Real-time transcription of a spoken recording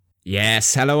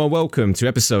Yes, hello and welcome to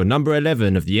episode number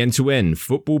 11 of the End-to-End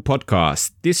Football Podcast.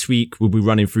 This week, we'll be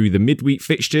running through the midweek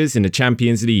fixtures in the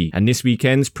Champions League and this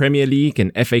weekend's Premier League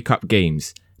and FA Cup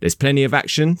games. There's plenty of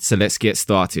action, so let's get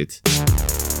started.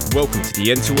 Welcome to the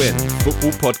End-to-End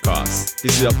Football Podcast.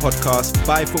 This is a podcast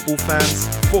by football fans,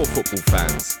 for football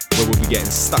fans, where we'll be getting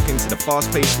stuck into the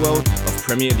fast-paced world of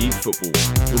Premier League football.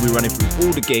 We'll be running through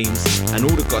all the games and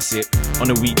all the gossip on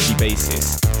a weekly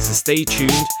basis. So stay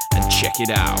tuned and check it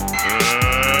out.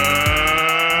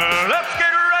 Let's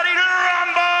get ready to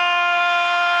rumble!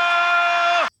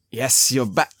 Yes, you're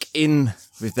back in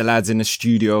with the lads in the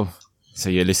studio. So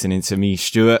you're listening to me,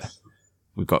 Stuart.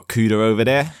 We've got Kuda over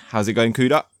there. How's it going,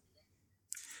 Kuda?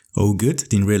 Oh, good.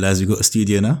 Didn't realise we got a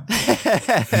studio now.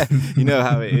 You know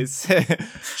how it is.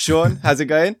 Sean, how's it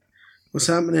going? What's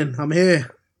happening? I'm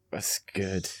here. What's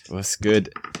good?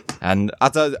 And I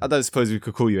don't suppose we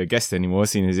could call you a guest anymore,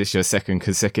 seeing as it's your second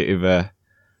consecutive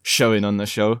showing on the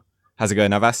show. How's it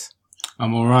going, Navas?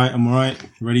 I'm all right.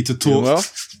 Ready to talk. Well?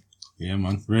 Yeah,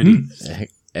 man. Ready.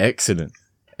 Excellent.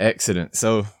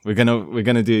 So we're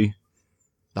gonna do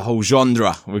the whole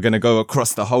genre. We're gonna go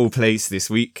across the whole place this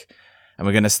week, and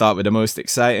we're gonna start with the most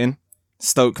exciting: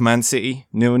 Stoke Man City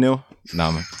 0-0.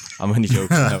 No, man, I'm only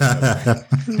joking. No.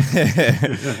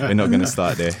 We're not gonna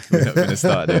start there.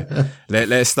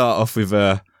 Let's start off with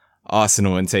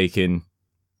Arsenal and taking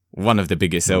one of the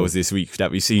biggest L's this week that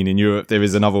we've seen in Europe. There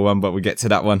is another one, but we'll get to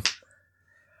that one.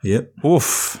 Yep.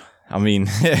 Oof. I mean,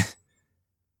 I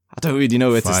don't really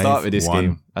know where to start with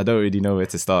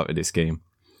this game.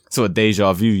 So a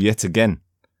deja vu yet again.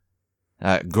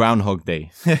 Groundhog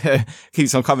Day.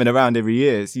 Keeps on coming around every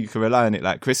year. So you can rely on it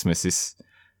like Christmas. It's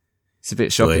a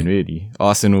bit shocking, really.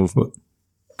 Arsenal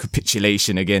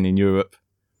capitulation again in Europe.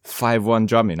 5-1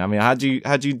 drumming. I mean, how'd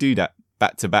you do that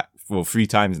back to back for 3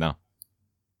 times now?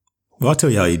 Well, I'll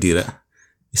tell you how you do that.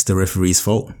 It's the referee's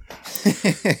fault.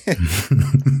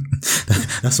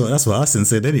 That's what Arsenal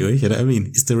said anyway. You know what I mean?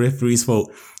 It's the referee's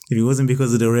fault. If it wasn't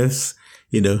because of the refs,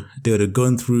 they would have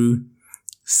gone through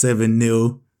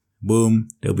 7-0. Boom.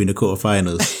 They'll be in the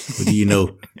quarterfinals. What do you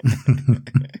know?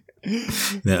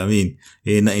 You know what I mean?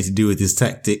 It ain't nothing to do with his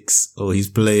tactics or his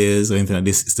players or anything like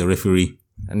this. It's the referee.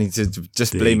 I need to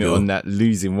just blame it on that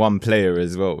losing one player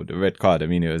as well. The red card. I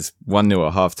mean, it was 1-0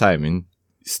 at half time and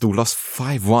still lost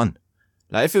 5-1.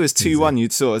 Like, if it was 2-1,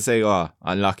 you'd sort of say,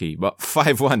 unlucky. But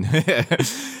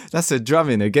 5-1, that's a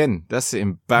drumming again. That's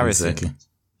embarrassing. Exactly.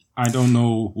 I don't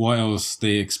know what else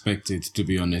they expected, to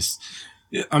be honest.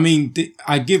 I mean,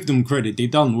 I give them credit. They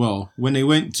done well. When they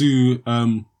went to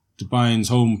Bayern's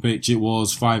home pitch, it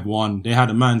was 5-1. They had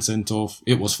a man sent off.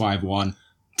 It was 5-1.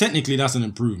 Technically, that's an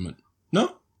improvement.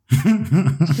 No?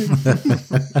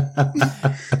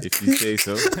 If you say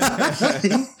so.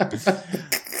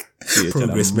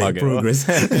 Progress, mate. Progress.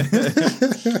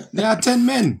 They had 10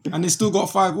 men and they still got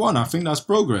 5-1. I think that's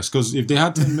progress, because if they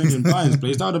had 10 men in Bayern's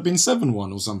place, that would have been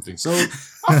 7-1 or something. So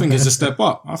I think it's a step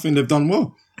up. I think they've done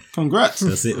well. Congrats.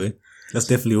 That's it, mate. That's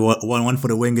definitely one for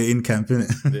the Wenger in camp,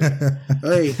 isn't it? Yeah.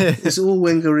 Hey, it's all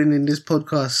Wenger in this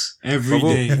podcast. Every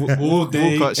day. All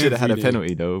day. Walcott should have had a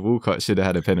penalty, though.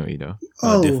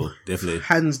 Oh, definitely.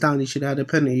 Hands down, he should have had a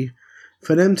penalty.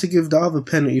 For them to give the other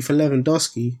penalty for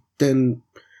Lewandowski, then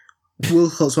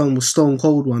Wilcott's one was stone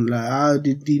cold one. Like, how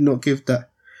did he not give that?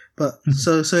 But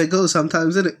so it goes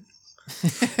sometimes, isn't it?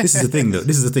 This is the thing, though.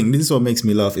 This is what makes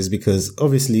me laugh, is because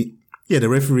obviously, yeah, the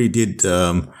referee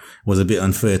was a bit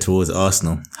unfair towards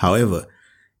Arsenal. However,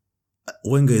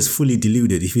 Wenger is fully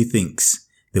deluded if he thinks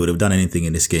they would have done anything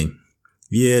in this game.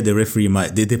 Yeah, the referee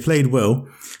they played well.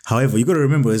 However, you got to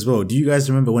remember as well. Do you guys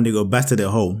remember when they got battered at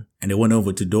home and they went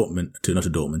over to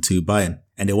Bayern,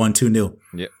 and they won 2-0?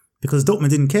 Yep. Because Dortmund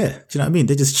didn't care. Do you know what I mean?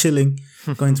 They're just chilling,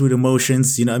 going through the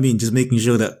motions. You know what I mean? Just making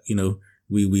sure that,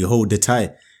 we hold the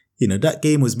tie. That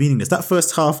game was meaningless. That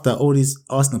first half that all these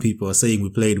Arsenal people are saying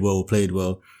we played well.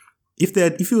 If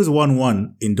it was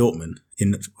 1-1 in Dortmund,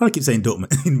 I keep saying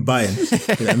Dortmund, in Bayern,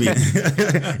 you know what I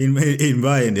mean? in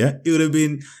Bayern, yeah, it would have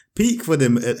been peak for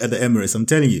them at the Emirates. I'm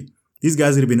telling you, these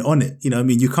guys would have been on it. You know what I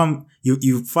mean? You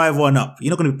 5-1 up. You're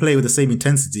not going to play with the same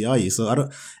intensity, are you? So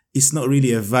it's not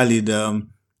really a valid,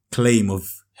 claim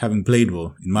of having played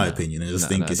well, in my opinion. I just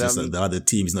think it's just that the other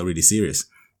team is not really serious.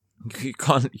 You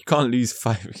can't lose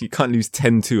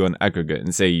 10-2 on aggregate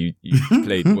and say you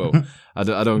played well. I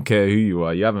don't care who you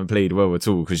are. You haven't played well at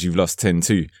all because you've lost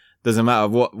 10-2. Doesn't matter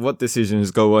what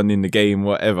decisions go on in the game,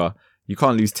 whatever. You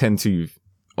can't lose 10-2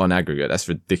 on aggregate. That's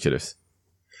ridiculous.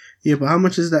 Yeah, but how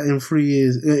much is that in 3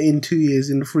 years? In 2 years,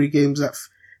 in the 3 games, that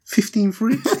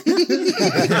 15-3?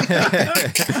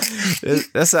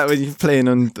 That's like when you're playing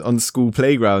on school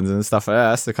playgrounds and stuff like that.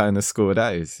 That's the kind of score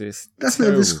that is. That's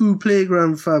not the school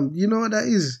playground, fam. You know what that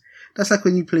is? That's like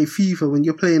when you play FIFA, when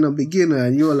you're playing a beginner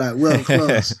and you're like world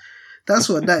class. That's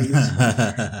what that is.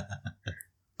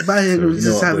 Bayern was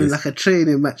just having like a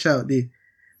training match out there.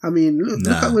 I mean, look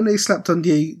at when they slapped on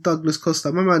Douglas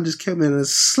Costa. My man just came in and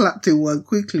slapped him one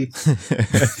quickly.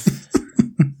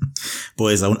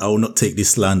 Boys, I will not take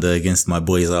this slander against my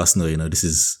boys Arsenal. You know, this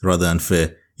is rather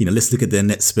unfair. You know, let's look at their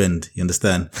net spend. You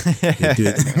understand?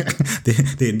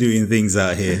 They're doing things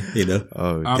out here. You know.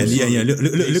 Oh, and look.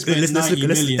 Let's 90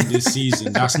 million this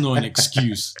season. That's not an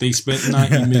excuse. They spent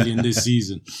 90 million this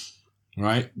season,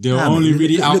 right? They were only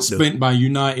really outspent by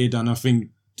United, and I think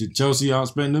did Chelsea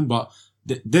outspend them? But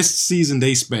this season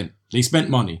they spent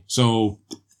money, so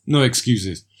no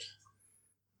excuses.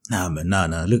 Nah, man,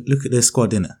 nah. Look at their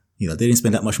squad, innit? You know, they didn't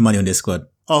spend that much money on their squad.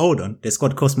 Oh, hold on. Their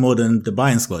squad cost more than the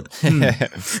Bayern squad.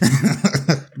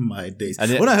 My days.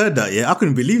 When I heard that, I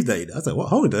couldn't believe that. I was like, what?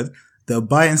 Hold on. The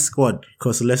Bayern squad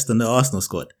cost less than the Arsenal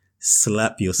squad.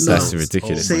 Slap yourself. That's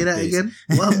ridiculous. Say that again.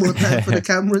 One more time for the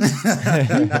cameras.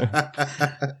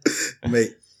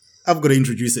 Mate, I've got to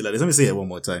introduce it like this. Let me say it one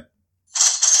more time.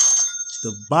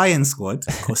 The Bayern squad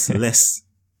costs less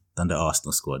than the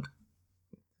Arsenal squad.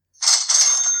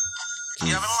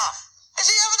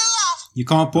 You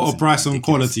can't put a price on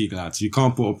quality, lads. You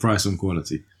can't put a price on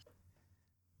quality.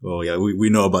 Oh, yeah, we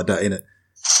know about that, innit?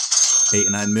 8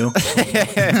 or 9 mil.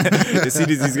 As soon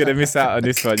as he's going to miss out on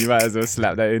this one, you might as well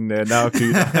slap that in there now,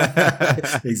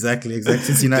 Exactly.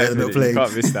 Since United are not playing. You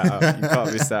can't miss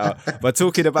that out. But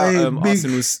talking about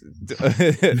Arsenal's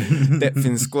depth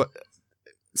in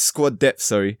squad depth,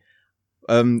 sorry.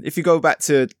 If you go back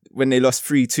to when they lost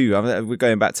 3-2, we're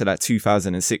going back to like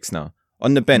 2006 now.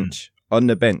 On the bench,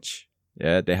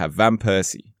 yeah, they have Van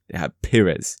Persie, they have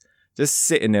Pires, just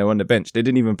sitting there on the bench. They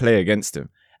didn't even play against them.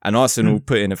 And Arsenal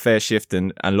put in a fair shift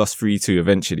and lost 3-2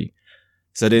 eventually.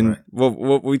 So then, what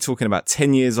were we talking about?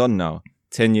 10 years on now.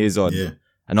 10 years on. Yeah.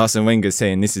 And Arsene Wenger's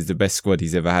saying this is the best squad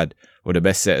he's ever had, or the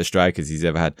best set of strikers he's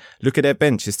ever had. Look at their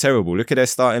bench, it's terrible. Look at their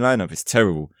starting lineup, it's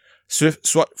terrible.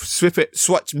 Switch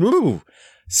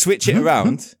it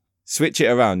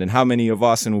around, and how many of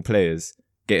Arsenal players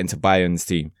get into Bayern's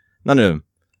team? None of them.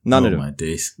 None of them. My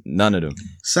days. None of them.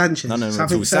 Sanchez. None of them. I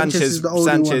think Sanchez is the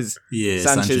only one. Yeah,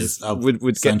 Sanchez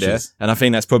would get there. And I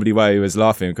think that's probably why he was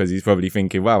laughing, because he's probably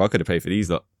thinking, wow, I could have paid for these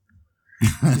lot.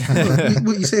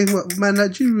 What you saying? What, man,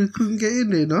 Nigeria couldn't get in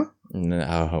there, no?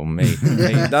 No, mate.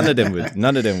 None of them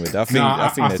would. I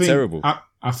think they're terrible.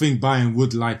 I think Bayern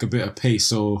would like a bit of pace,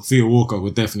 so Theo Walker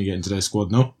would definitely get into their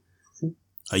squad, no?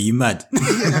 Are you mad?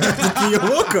 Theo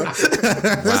Walker?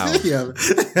 Wow.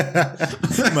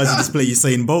 Imagine this play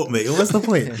Usain Bolt, mate. What's the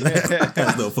point?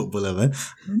 That's not a footballer, man.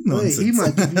 Wait, he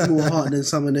might give you more heart than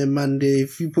some of them, man.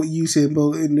 If you put Usain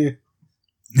Bolt in there.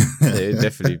 They'd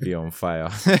definitely be on fire.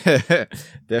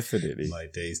 Definitely. My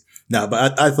days. No,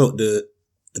 but I thought the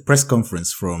press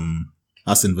conference from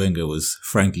Arsene Wenger was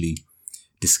frankly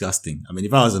disgusting. I mean,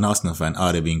 if I was an Arsenal fan, I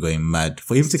would have been going mad.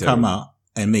 For him to come out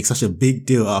and make such a big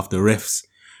deal after refs.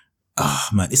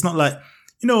 Man, it's not like,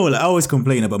 you know, like I always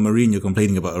complain about Mourinho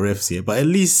complaining about refs here, but at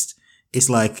least it's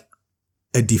like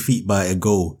a defeat by a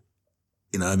goal.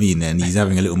 You know what I mean? And he's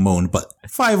having a little moan, but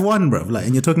 5-1, bro. Like,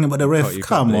 and you're talking about the ref.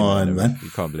 Come on, man. You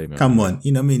can't blame him. Come on.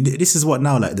 You know what I mean? This is what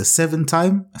now, like the 7th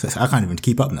time? I can't even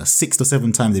keep up now. 6th or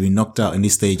 7th time they've been knocked out in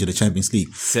this stage of the Champions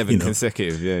League. 7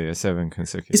 consecutive. Yeah, 7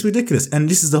 consecutive. It's ridiculous. And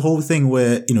this is the whole thing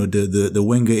where, you know, the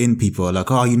Wenger in people are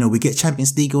like, oh, you know, we get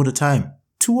Champions League all the time.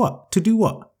 To what? To do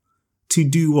what? To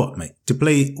do what, mate? To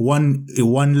play one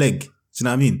leg. Do you know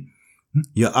what I mean?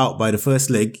 You're out by the first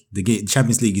leg. The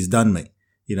Champions League is done, mate.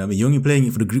 You know what I mean? You're only playing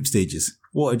it for the group stages.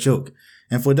 What a joke.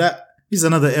 And for that, this is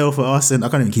another L for Arsene. I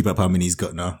can't even keep up how many he's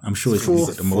got now. I'm sure he's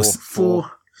got the most.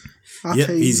 Four. Yep,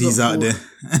 he's out there.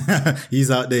 He's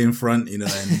out there in front, you know,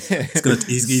 and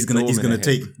he's gonna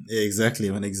take, yeah, exactly,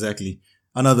 man, exactly.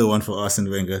 Another one for Arsene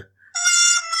Wenger.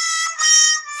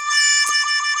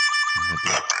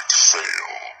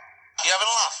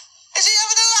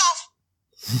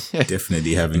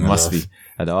 Definitely having a laugh. Must be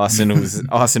at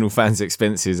Arsenal fans'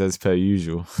 expenses as per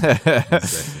usual.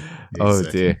 Exactly. Oh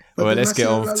dear. But well, let's get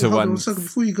on to one. Second,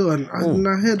 before you go on,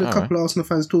 I heard a couple of Arsenal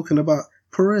fans talking about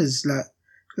Perez,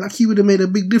 like he would have made a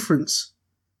big difference.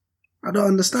 I don't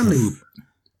understand it.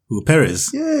 Who,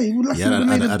 Perez? Yeah, he would have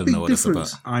made a big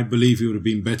difference. I believe he would have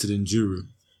been better than Giroud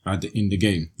in the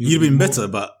game. You'd have been better,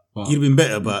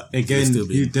 but again,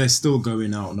 they're still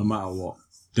going out no matter what.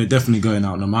 They're definitely going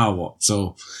out no matter what.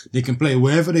 So they can play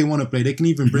wherever they want to play. They can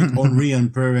even bring Henry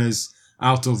and Perez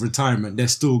out of retirement, they're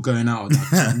still going out of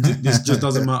that team. This just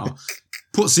doesn't matter.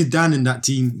 Put Zidane in that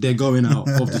team, they're going out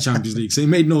of the Champions League. So it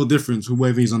made no difference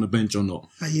whether he's on the bench or not.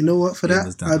 And you know what? For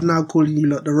that, I'm now calling you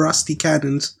like the rusty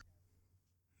cannons.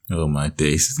 Oh my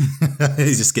days.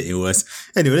 It's just getting worse.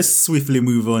 Anyway, let's swiftly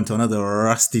move on to another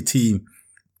rusty team.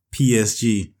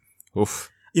 PSG. Oof.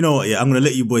 You know what? Yeah, I'm going to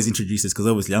let you boys introduce this because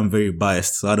obviously I'm very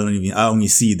biased. So I only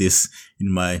see this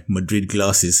in my Madrid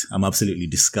glasses. I'm absolutely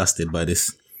disgusted by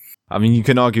this. I mean, you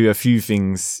can argue a few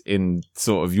things in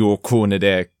sort of your corner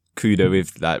there, Kuda,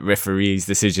 with like referee's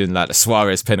decision, like the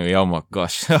Suarez penalty. Oh my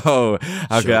gosh. Oh,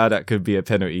 how that could be a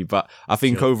penalty. But I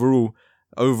think overall,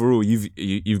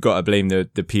 you've got to blame the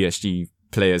PSG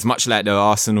players, much like the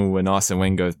Arsenal and Arsene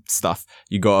Wenger stuff.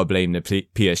 You got to blame the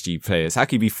PSG players. How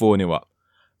can you be 4-0 up?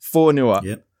 4-0 up.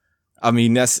 Yep. I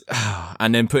mean,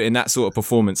 and then putting that sort of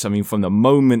performance. I mean, from the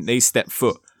moment they stepped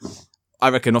foot, I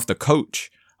reckon off the coach,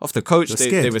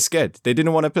 they were scared. They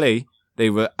didn't want to play.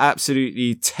 They were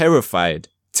absolutely terrified.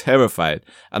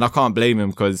 And I can't blame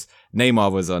him because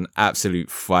Neymar was on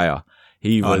absolute fire.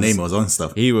 Neymar was on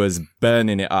stuff. He was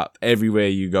burning it up everywhere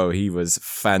you go. He was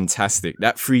fantastic.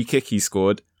 That free kick he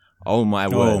scored. Oh my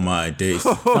word. Oh my days.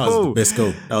 That was the best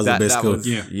goal. That was the best goal.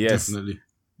 Yeah, yes. Definitely.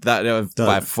 That was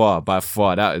by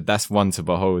far. That's one to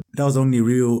behold. That was the only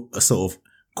real sort of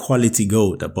quality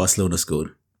goal that Barcelona scored.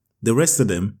 The rest of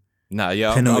them, penalty,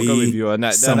 I'll go with you on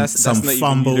that. That's not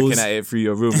fumbles. Even looking at it through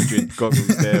your Real Madrid goggles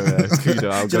there, Kudo.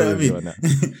 I'll go with you on that.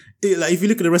 Like, if you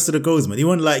look at the rest of the goals, man, he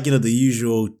wasn't like, the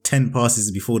usual 10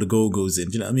 passes before the goal goes in.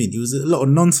 Do you know what I mean? It was a lot of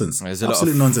nonsense. There's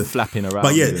absolute nonsense. Flapping around.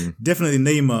 But yeah, definitely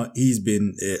Neymar, he's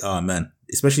been, man.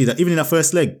 Especially that, even in that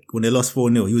first leg, when they lost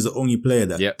 4-0, he was the only player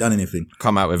that done anything.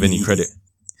 Come out with any credit.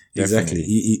 Exactly.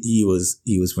 He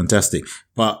was fantastic.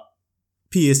 But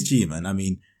PSG, man, I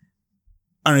mean,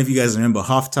 I don't know if you guys remember,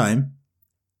 half time,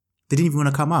 they didn't even want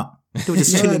to come out. They were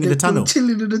just chilling in the tunnel.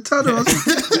 Chilling in the tunnel. I was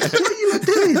like, what are you like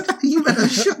doing? You better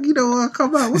shock,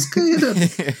 come out. What's going on?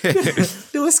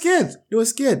 They were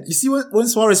scared. You see, when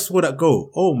Suarez scored that goal,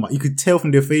 oh my, you could tell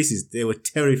from their faces, they were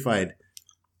terrified.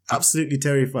 Absolutely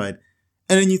terrified.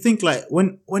 And then you think, like,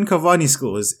 when Cavani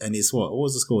scores, and it's what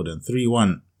was the score then?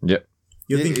 3-1. Yep.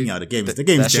 You're thinking, the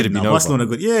game's dead now. Barcelona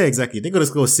good. Yeah, exactly. They got to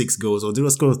score 6 goals, or they got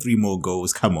to score 3 more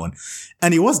goals. Come on.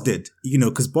 And it was dead,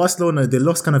 because Barcelona, they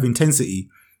lost kind of intensity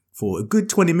for a good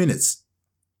 20 minutes.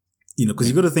 Because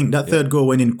you got to think that third goal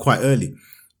went in quite early.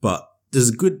 But there's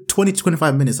a good 20 to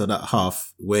 25 minutes of that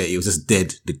half where it was just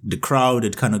dead. The crowd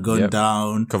had kind of gone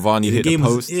down. Cavani hit the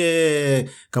post.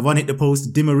 Cavani hit the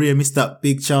post. Di Maria missed that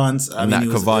big chance.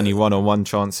 Cavani one-on-one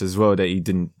chance as well that he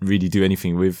didn't really do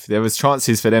anything with. There was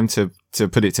chances for them to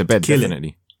put it to bed,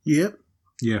 definitely. Yep.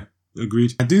 Yeah,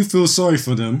 agreed. I do feel sorry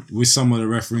for them with some of the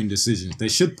refereeing decisions. They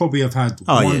should probably have had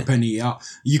one penalty out.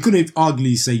 You could have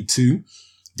arguably say 2.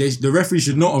 The referee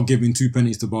should not have given 2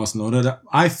 penalties to Barcelona.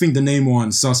 I think the Neymar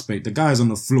one suspect. The guy's on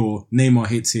the floor. Neymar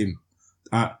hits him.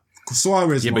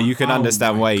 Suarez. Yeah, but you can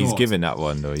understand why he's given that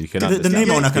one, though. You can understand the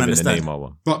Neymar one. I can understand. The Neymar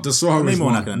one. But the Suarez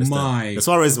one, I can understand. The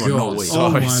Suarez one, no way.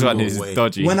 Suarez one is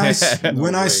dodgy. When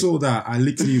I saw that, I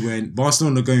literally went,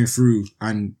 Barcelona going through,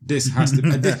 and this has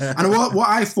to. And what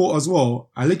I thought as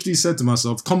well, I literally said to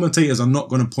myself, commentators are not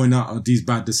going to point out these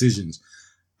bad decisions.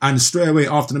 And straight away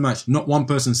after the match, not one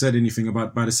person said anything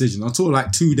about bad decisions. Until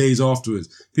like 2 days afterwards,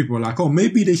 people were like, "Oh,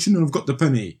 maybe they shouldn't have got the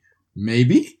penalty."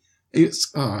 Maybe it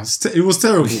was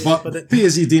terrible, but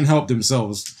PSG didn't help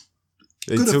themselves.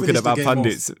 Talking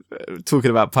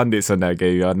about pundits on that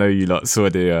game, I know you lot saw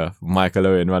the Michael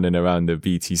Owen running around the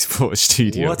BT Sports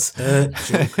studio. What a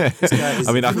joke.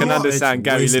 I mean, I can understand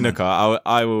Gary Lineker.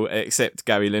 I will accept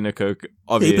Gary Lineker.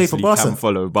 Obviously, can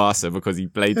follow Barca because he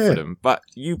played for them. But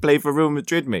you played for Real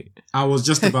Madrid, mate. I was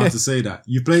just about to say that.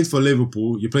 You played for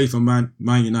Liverpool. You played for Man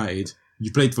United.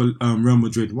 You played for Real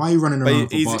Madrid. Why are you running around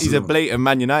for Barcelona? He's a blatant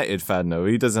Man United fan, though.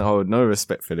 He doesn't hold no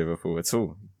respect for Liverpool at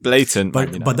all. Blatant.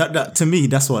 But that to me,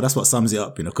 that's what sums it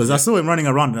up, because I saw him running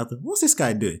around and I thought, what's this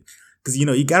guy doing? Because,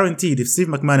 you guaranteed if Steve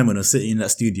McManaman was sitting in that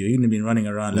studio, he wouldn't have been running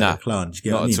around like a clown. Do you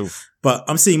get what I mean? At all. But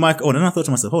I'm seeing Mike Owen and I thought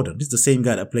to myself, hold on, this is the same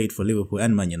guy that played for Liverpool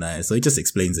and Man United. So he just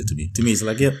explains it to me. To me, it's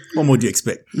like, yeah, what more do you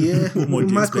expect? Yeah, what more do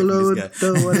you Michael Owen,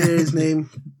 don't want to hear his name.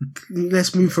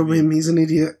 Let's move from him. He's an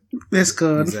idiot. Let's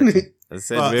go on. Exactly. I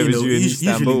said, where was you in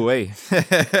Istanbul way?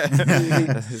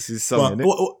 This is something.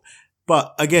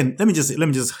 But again, let me just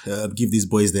give these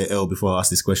boys their L before I ask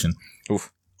this question.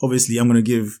 Oof. Obviously, I'm going to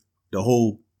give the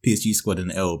whole PSG squad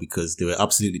an L because they were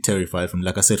absolutely terrified from,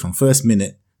 like I said, from first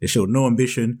minute. They showed no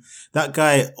ambition. That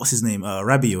guy, what's his name?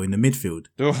 Rabiot in the midfield.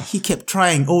 Oh. He kept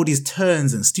trying all these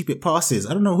turns and stupid passes.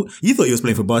 I don't know. You thought he was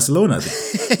playing for Barcelona.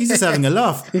 He's just having a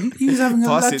laugh. He was having a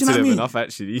laugh. Pass it Do you to know what I them mean? enough,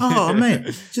 actually. Oh, man.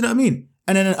 Do you know what I mean?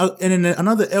 And then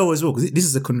another L as well, because this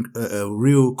is a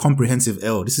real comprehensive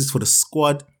L. This is for the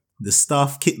squad, the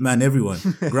staff, kit man, everyone,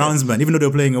 groundsman, even though they're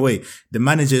playing away. The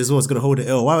manager as well is going to hold the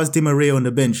L. Why was Di Maria on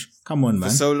the bench? Come on, man.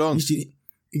 For so long.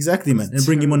 Exactly, man. And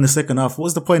bring him on the second half.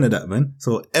 What's the point of that, man?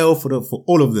 So L for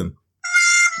all of them.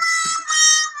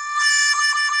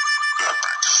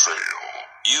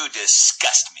 You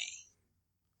disgust me.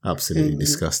 Absolutely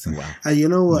disgusting. Wow. And you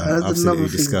know what? No, That's absolutely another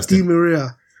thing. disgusting. Di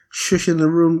Maria shushing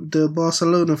the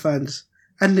Barcelona fans.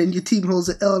 And then your team holds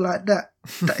an L like that.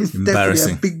 That is definitely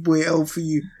Embarrassing. a big boy L for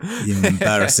you.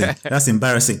 Embarrassing. That's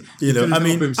embarrassing. You know, I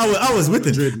mean, I was with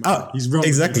him. He's wrong.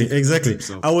 Exactly.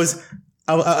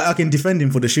 I can defend him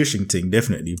for the shushing thing,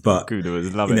 definitely. But Kudo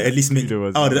was loving at least make.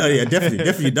 Yeah,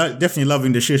 definitely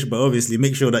loving the shush. But obviously,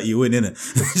 make sure that you win, innit?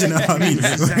 You know what I mean?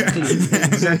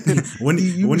 Exactly. when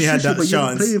you had that but chance, you're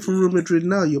not playing for Real Madrid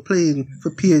now. You're playing for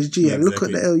PSG, Yeah, and look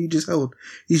at the L you just held.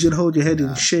 You should hold your head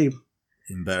in shame.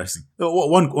 embarrassing.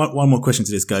 One more question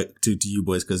to this guy, to you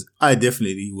boys, because I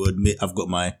definitely will admit I've got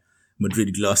my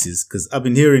Madrid glasses, because I've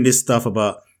been hearing this stuff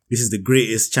about this is the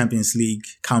greatest Champions League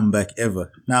comeback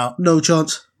ever. Now, No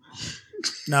chance.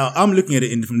 Now, I'm looking at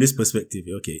it from this perspective.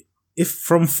 Okay, if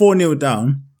from 4-0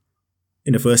 down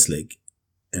in the first leg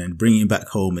and then bringing it back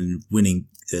home and winning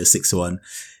 6-1,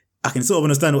 I can sort of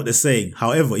understand what they're saying.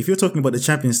 However, if you're talking about the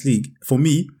Champions League, for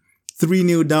me,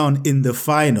 3-0 down in the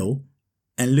final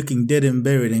and looking dead and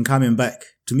buried and coming back,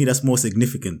 to me, that's more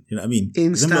significant. You know what I mean?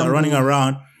 Them lot are running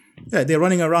around. Yeah, they're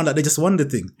running around like they just won the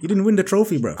thing. You didn't win the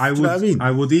trophy, bro. I Do you know what I mean?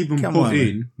 I would even Come put on,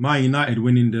 in Man United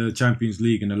winning the Champions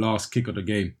League in the last kick of the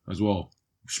game as well.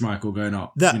 Schmeichel going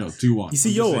up, 2-1. You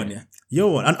see your one, yeah?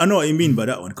 Your one. I know what you mean by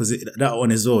that one, because that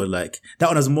one as well, like, that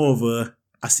one has more of a,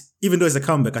 even though it's a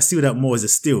comeback, I see that more as a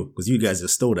steal, because you guys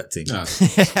just stole that thing.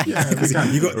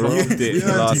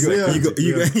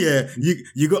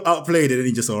 You got outplayed and then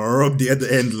you just robbed it at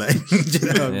the end, like.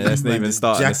 Let's not even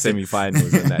start in the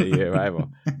semi-finals in that year either.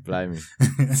 Blimey.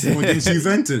 Against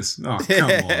Juventus. Oh,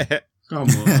 come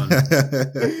on.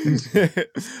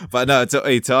 But no,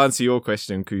 to answer your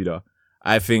question, Kuda,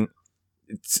 I think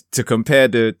to compare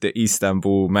the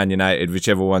Istanbul, Man United,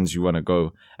 whichever ones you want to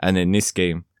go, and in this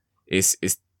game, it's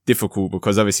difficult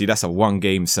because obviously that's a one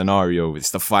game scenario.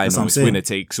 It's the final. It's winner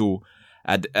takes all.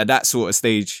 At that sort of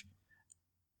stage,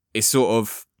 it's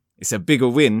a bigger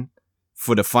win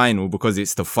for the final because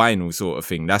it's the final sort of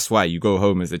thing. That's why you go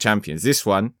home as the champions. This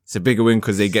one, it's a bigger win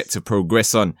because they get to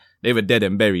progress on. They were dead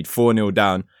and buried, 4-0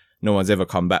 down. No one's ever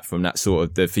come back from that sort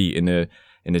of defeat in the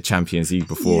Champions League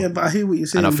before. Yeah, but I hear what you're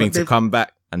saying. And I think to come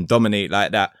back and dominate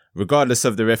like that, regardless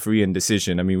of the refereeing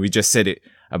decision. I mean, we just said it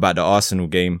about the Arsenal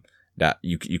game that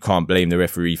you can't blame the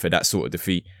referee for that sort of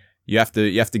defeat. You have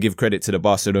to give credit to the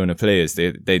Barcelona players.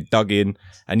 They dug in,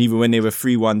 and even when they were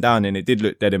 3-1 down and it did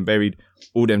look dead and buried,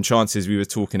 all them chances we were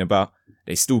talking about,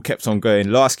 they still kept on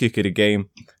going. Last kick of the game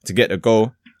to get the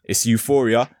goal. It's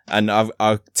euphoria, and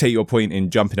I'll take your point in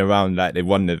jumping around like they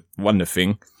won the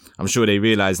thing. I'm sure they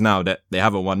realise now that they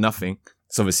haven't won nothing.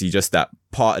 It's obviously just that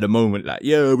part of the moment, like,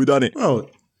 yeah, we done it. Oh,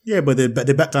 yeah, but they're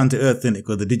back down to earth, innit?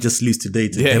 Because they did just lose today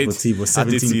to Deportivo,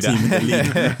 17th team in the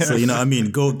league. So, you know what I mean?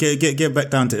 Go get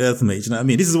back down to earth, mate. You know what I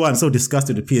mean? This is why I'm so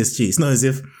disgusted with PSG. It's not as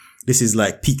if this is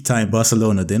like peak time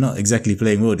Barcelona. They're not exactly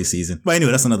playing well this season. But anyway,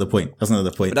 that's another point. But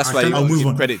that's why I'll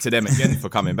give credit to them again for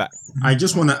coming back. I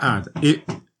just want to add,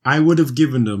 I would have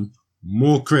given them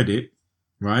more credit,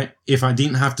 right, if I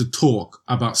didn't have to talk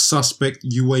about suspect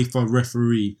UEFA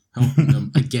referee helping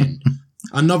them again.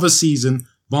 Another season,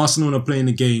 Barcelona playing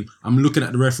the game. I'm looking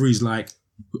at the referees like,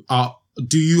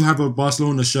 do you have a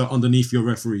Barcelona shirt underneath your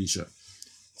referee shirt?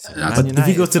 But if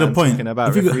you go to the point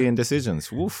about refereeing decisions,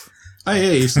 woof.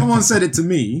 Hey, if someone said it to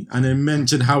me and then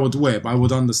mentioned Howard Webb, I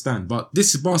would understand. But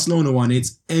this Barcelona one,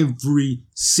 it's every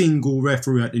single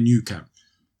referee at the Nou Camp.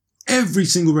 Every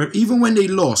single referee, even when they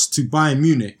lost to Bayern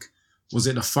Munich, was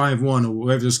it a 5-1 or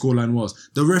whatever the scoreline was,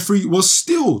 the referee was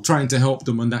still trying to help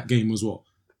them on that game as well.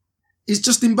 It's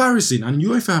just embarrassing, and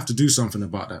UEFA have to do something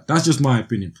about that. That's just my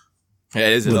opinion.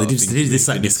 Yeah, there's a lot of things. They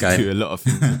decide this guy. Do a lot of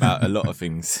things about a lot of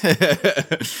things.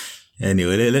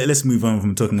 Anyway, let's move on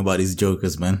from talking about these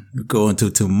jokers, man. Go on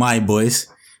to my boys,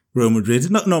 Real Madrid.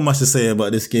 Not much to say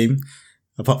about this game,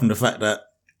 apart from the fact that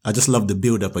I just love the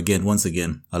build-up once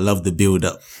again. I love the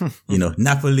build-up. You know,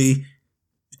 Napoli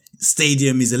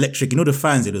stadium is electric. You know the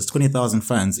fans, there's 20,000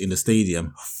 fans in the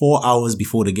stadium 4 hours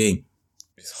before the game.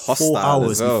 4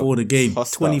 hours before the game.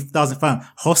 20,000 fans.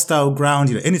 Hostile ground.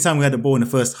 Anytime we had the ball in the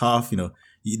first half,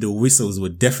 the whistles were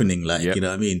deafening, you know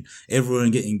what I mean? Everyone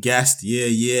getting gassed.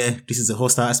 Yeah. This is a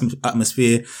hostile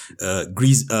atmosphere.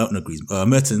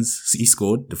 Mertens, he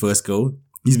scored the first goal.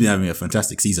 He's been having a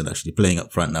fantastic season, actually, playing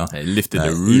up front now. It lifted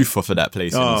the roof off of that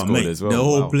place when he scored as well. The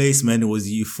whole place, man, it was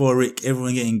euphoric.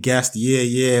 Everyone getting gassed.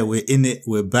 Yeah, we're in it.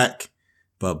 We're back.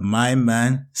 But my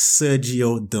man,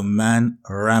 Sergio the Man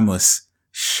Ramos,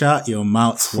 shut your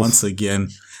mouth once again.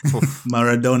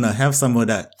 Maradona, have some of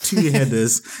that. 2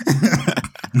 headers.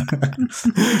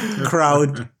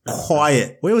 Crowd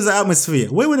quiet. Where was the atmosphere?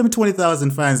 Where were them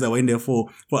 20,000 fans that were in there 4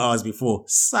 hours before?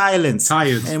 Silence.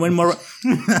 Tired. And when when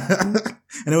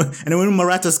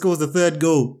Morata scores the 3rd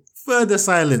goal, further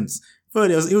silence.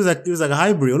 Further, it was like a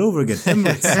hybrid all over again. He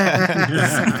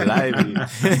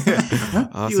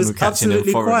was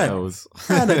absolutely quiet. Do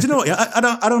you know what?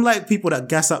 I don't like people that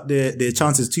gas up their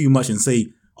chances too much and say,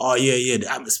 oh yeah, the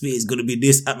atmosphere is going to be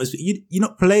this atmosphere. You're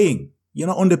not playing. You're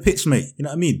not on the pitch, mate. You know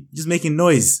what I mean? You're just making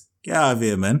noise. Get out of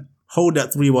here, man. Hold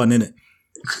that 3-1 in it.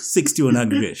 6-2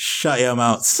 aggregate. Shut your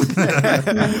mouths.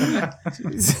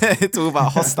 Talk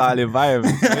about hostile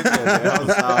environment.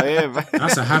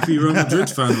 That's a happy Real Madrid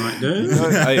fan right there.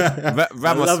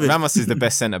 Ramos is the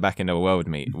best centre back in the world,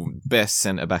 mate. Best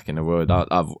centre back in the world.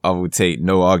 I would take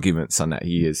no arguments on that.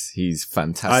 He's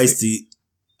fantastic.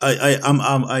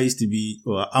 I used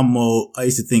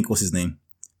to think, what's his name?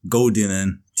 Golden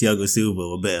and Thiago Silva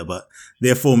were better, but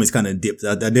their form is kind of dipped.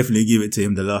 I definitely give it to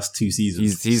him the last 2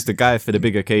 seasons. He's the guy for the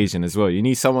big occasion as well. You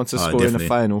need someone to score in the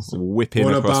final, whip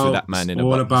him across with that man in the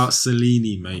box. What about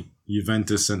Cellini, mate?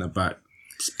 Juventus centre back,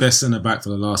 best centre back for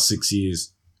the last 6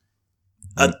 years.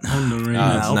 Does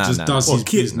his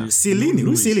business. Cellini?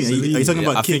 Who's Cellini? Are you talking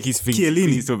about Chiellini?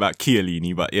 He's talking about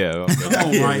Chiellini, but yeah. Oh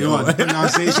my God, the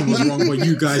pronunciation was wrong, but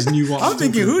you guys knew what I'm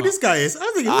thinking. Who this guy is?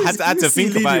 I had to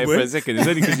think about it for a second. It's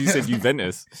only because you said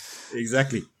Juventus.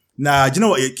 Exactly. Nah, do you know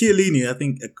what? Chiellini, I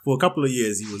think for a couple of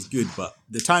years he was good, but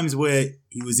the times where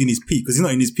he was in his peak, because he's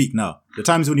not in his peak now. The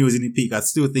times when he was in his peak, I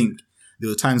still think there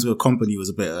were times where Kompany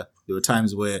was better. There were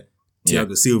times where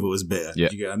Thiago Silva was better. Yeah.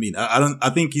 You get what I mean?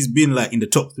 I think he's been in the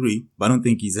top 3, but I don't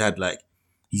think he's had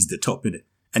he's the top in it.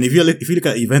 And if you look at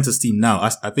the Juventus team now,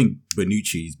 I think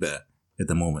Bonucci is better at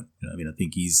the moment. You know what I mean? I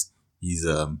think he's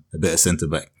a better centre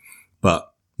back,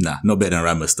 but not better than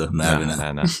Ramos though. Nah.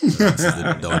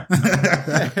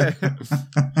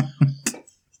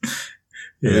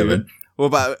 Yeah, man.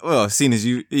 Seeing as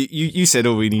you said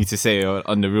all we need to say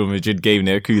on the Real Madrid game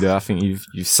there, Kuda, I think you've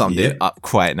summed it up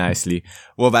quite nicely.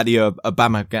 What about the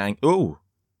Aubameyang? Oh,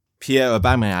 Pierre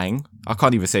Aubameyang. I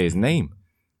can't even say his name.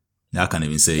 I can't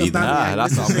even say either.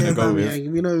 That's what I'm going to go with.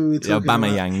 You know we're talking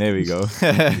Aubameyang, there we go.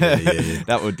 Yeah.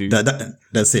 That would do.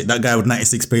 That's it. That guy with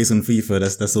 96 pace on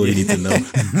FIFA, that's all you need to know.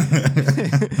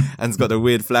 And he's got the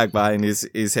weird flag behind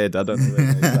his head. I don't know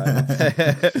where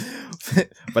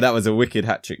but that was a wicked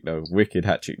hat-trick though. Wicked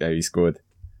hat-trick that he scored.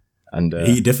 And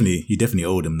he definitely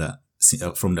owed him that.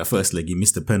 From that first leg, he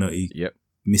missed a penalty. Yep.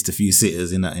 Missed a few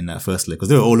sitters in that first leg because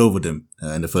they were all over them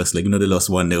in the first leg. They lost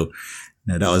 1-0.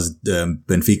 Now, that was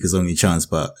Benfica's only chance,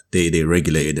 but they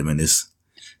regulated them in this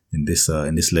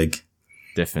leg.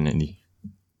 Definitely.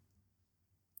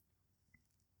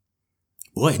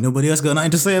 What? Nobody else got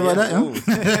nothing to say about that?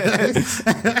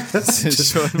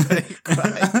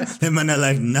 Them men are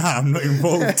like, nah, I'm not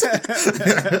involved.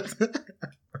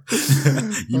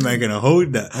 You might gonna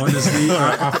hold that. Honestly,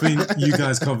 I think you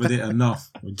guys covered it enough.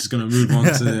 We're just gonna move on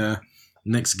to the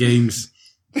next games.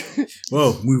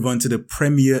 Well, move on to the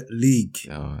Premier League.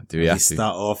 Oh, do we have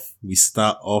to? We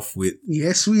start off with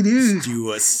yes, we do.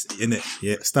 Stewart's, innit?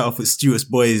 Yeah, start off with Stewart's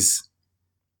boys.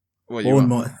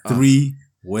 Bournemouth 3,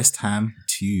 West Ham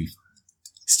 2.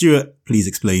 Stuart, please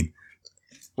explain.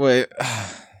 Well,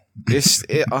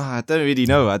 I don't really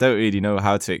know. I don't really know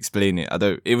how to explain it.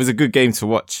 It was a good game to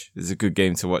watch. It was a good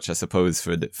game to watch, I suppose,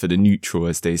 for the neutral,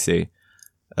 as they say.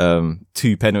 2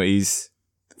 penalties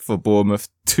for Bournemouth,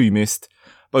 2 missed.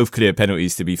 Both clear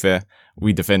penalties, to be fair.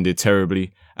 We defended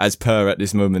terribly, as per at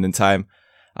this moment in time.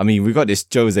 I mean, we got this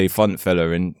Jose Font fella,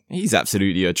 and he's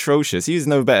absolutely atrocious. He's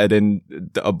no better than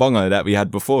the Abonga that we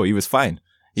had before. He was fine.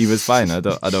 I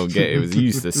don't get it. It was a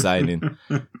useless signing.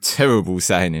 Terrible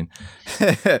signing.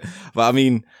 But I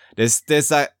mean,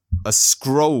 there's like a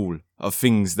scroll of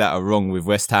things that are wrong with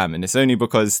West Ham, and it's only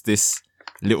because this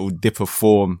little dip of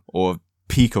form or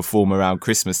peak of form around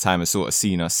Christmas time has sort of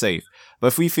seen us safe. But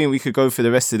if we think we could go for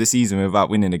the rest of the season without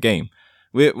winning a game,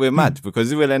 we're mad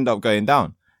because we'll end up going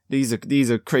down. These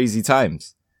are crazy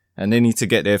times. and they need to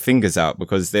get their fingers out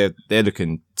because they're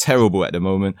looking terrible at the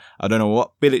moment. I don't know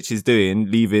what Bilic is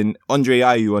doing, leaving Andre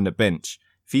Ayew on the bench.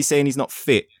 If he's saying he's not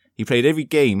fit, he played every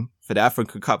game for the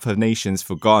African Cup of Nations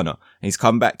for Ghana, and he's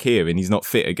come back here and he's not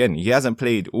fit again. He hasn't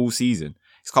played all season.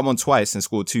 He's come on twice and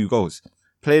scored 2 goals.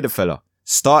 Play the fella.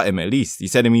 Start him at least.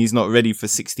 He's telling me he's not ready for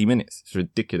 60 minutes. It's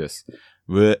ridiculous.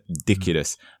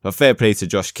 Ridiculous. But fair play to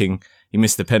Josh King. He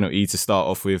missed the penalty to start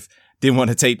off with. Didn't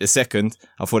want to take the second.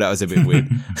 I thought that was a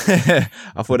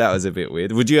bit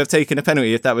weird. Would you have taken a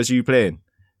penalty if that was you playing?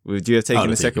 Would you have taken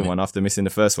the second one after missing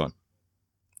the first one?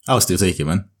 I'll still take it,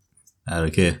 man. I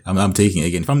don't care. I'm taking it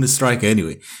again. If I'm the striker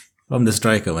anyway. If I'm the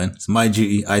striker, man. It's my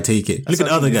duty. I take it. Look at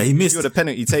the other guy. He missed. If you're the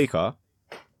penalty taker,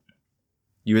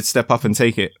 you would step up and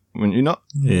take it, wouldn't you not?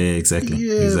 Yeah, exactly.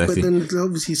 Yeah, exactly. but then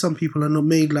obviously some people are not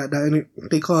made like that, and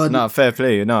they can't. No, fair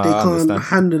play. No, they I can't understand.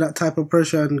 handle that type of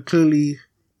pressure, and clearly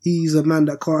he's a man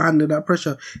that can't handle that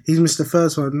pressure. He's missed the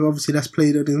first one, and obviously that's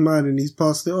played on his mind, and he's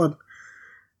passed it on.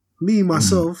 Me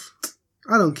myself,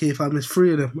 I don't care if I miss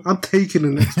 3 of them. I'm taking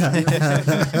the next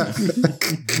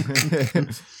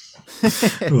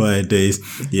one. My days.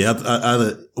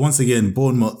 Yeah, once again,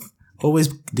 Bournemouth.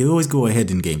 They always go ahead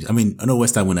in games. I mean, I know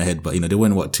West Ham went ahead, but they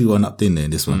went 2-1 up in there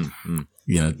in this one.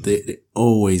 They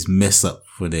always mess up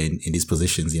when they're in these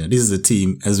positions. This is a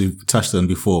team, as we've touched on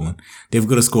before, man. They've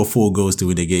got to score 4 goals to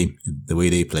win the game, the way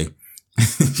they play.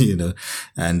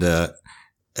 And at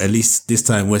least this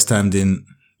time West Ham didn't,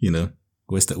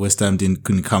 West Ham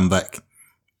couldn't come back.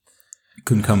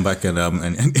 Couldn't come back and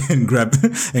grab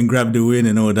the win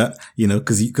and all that,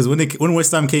 because when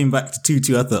West Ham came back to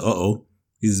 2-2, I thought,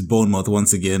 this is Bournemouth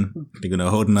once again. They're going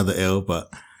to hold another L, but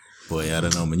boy, I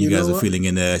don't know, man. You guys are feeling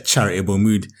in a charitable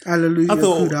mood. Hallelujah.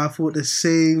 I thought the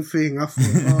same thing. I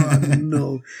thought, oh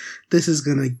no, this is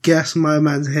going to gas my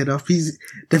man's head off.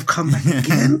 They've come back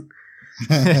again.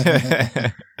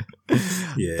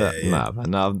 Nah,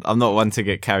 man. I'm not one to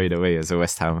get carried away as a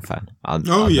West Ham fan. I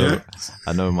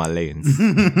know my lanes.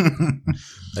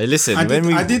 Hey, listen,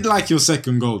 I did like your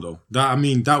second goal though.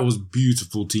 That was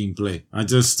beautiful team play. I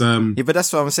just but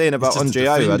that's what I'm saying about Andre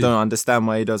Ayew. I don't understand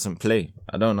why he doesn't play.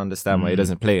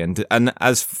 And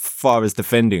as far as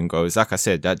defending goes, like I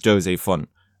said, that Jose Font,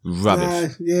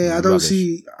 rubbish. I don't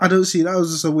see. That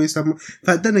was just a waste of money.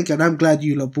 But then again, I'm glad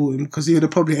you lot bought him because he would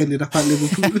have probably ended up at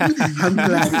Liverpool. I'm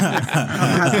glad.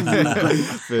 I'm happy.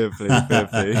 Fair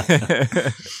play.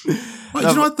 Well,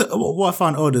 you know what I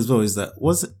found odd as well is that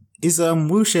is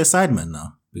Wilshere sideman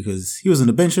now, because he was on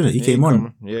the bench, wasn't it? He came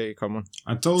on. He came on.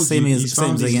 I told you.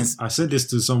 I said this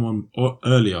to someone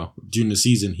earlier during the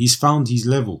season. He's found his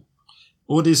level.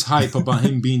 All this hype about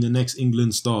him being the next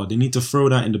England star, they need to throw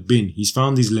that in the bin. He's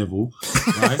found his level,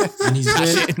 right? And he's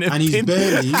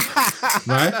barely,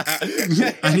 right?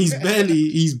 And he's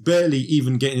barely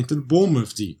even getting into the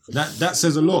Bournemouth team. That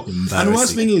says a lot. And the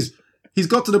worst thing is, he's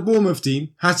got to the Bournemouth team.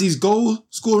 Has his goal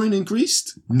scoring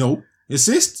increased? No.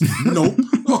 Assist? No.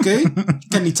 Okay.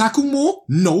 Can he tackle more?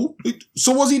 No.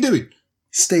 So what's he doing?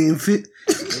 Staying fit.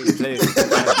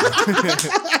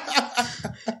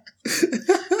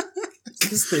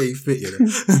 Staying fit,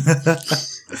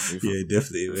 Yeah,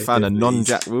 definitely. Right? Found a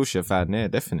non-Jack Wilshere fan there,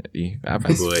 definitely.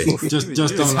 Boy. Just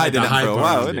don't like the hype for a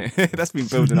while, isn't it? That's been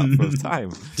building up for a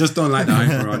time. Just don't like the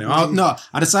hype around him. No,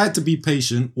 I decided to be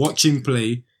patient, watch him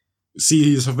play,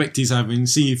 see his effect he's having,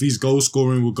 see if his goal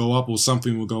scoring will go up or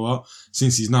something will go up,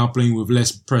 since he's now playing with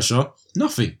less pressure.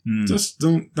 Nothing. Just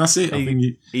don't. That's it. I think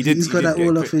he's got that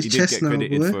all off his chest now,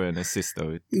 boy. For an assist,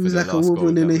 though. He was like a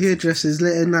woman in the hairdressers,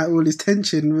 letting out all his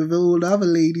tension with all the other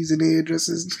ladies in the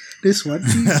hairdressers. This one,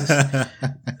 Jesus.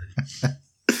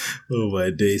 Oh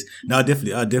my days! No, I'll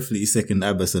definitely second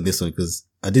Abbas on this one, because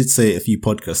I did say a few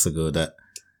podcasts ago that,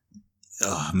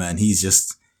 oh man, he's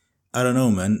just, I don't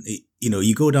know, man.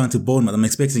 You go down to Bournemouth, I'm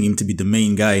expecting him to be the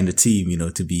main guy in the team,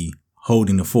 to be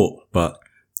holding the fort, but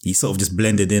he sort of just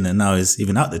blended in and now is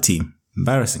even out the team.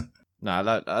 Embarrassing.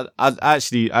 Nah, I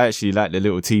actually like the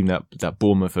little team that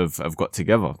Bournemouth have got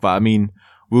together. But I mean,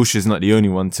 Wilshere's not the only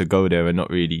one to go there and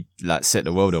not really set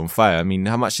the world on fire. I mean,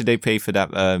 how much did they pay for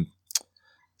that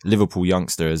Liverpool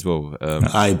youngster as well?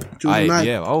 Ibe.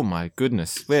 Yeah. Oh my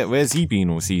goodness. Where's he been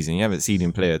all season? You haven't seen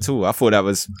him play at all. I thought that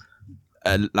was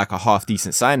like a half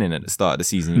decent signing at the start of the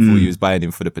season. You thought he was buying him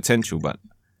for the potential, but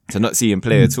to not see him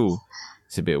play at all,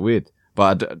 it's a bit weird.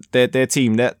 But their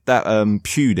team, that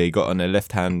Pew they got on their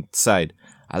left-hand side,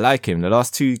 I like him. The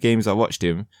last 2 games I watched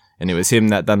him, and it was him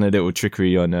that done a little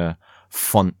trickery on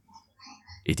Font,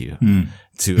 idiot,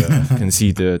 to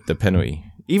concede the penalty.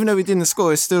 Even though he didn't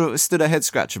score, it's still a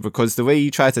head-scratcher, because the way he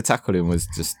tried to tackle him was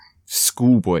just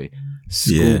Schoolboy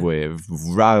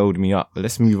riled me up. But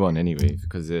let's move on anyway,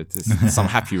 because there's some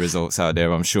happy results out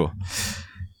there, I'm sure.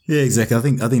 Yeah, exactly. I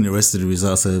think the rest of the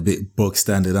results are a bit bog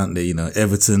standard, aren't they? You know,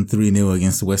 Everton 3-0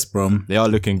 against West Brom. They are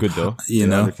looking good though. They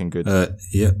are looking good.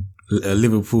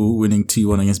 Liverpool winning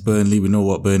 2-1 against Burnley. We know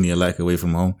what Burnley are like away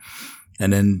from home.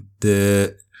 And then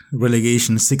the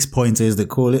relegation 6-pointer, as they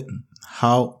call it,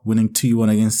 Hull winning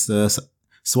 2-1 against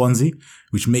Swansea,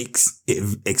 which makes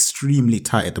it extremely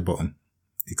tight at the bottom.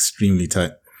 Extremely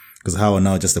tight. Because Hull are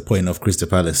now just a point off Crystal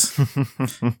Palace,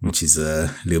 which is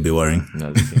a little bit worrying.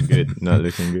 Not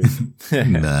looking good.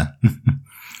 Nah.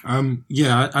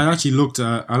 I actually looked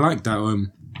at, I liked that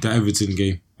Everton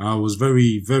game. I was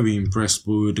very, very impressed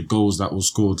with the goals that were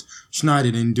scored.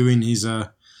 Schneiderlin doing his, I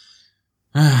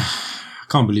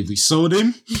can't believe we sold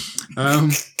him.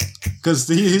 Cause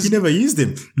you never used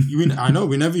him. I know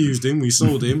we never used him. We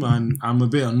sold him, and I'm a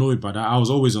bit annoyed by that. I was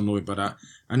always annoyed by that.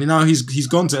 And now he's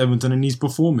gone to Everton and he's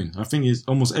performing. I think it's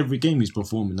almost every game he's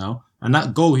performing now. And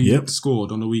that goal he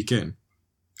scored on the weekend.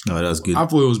 Oh, that was good. I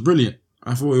thought it was brilliant.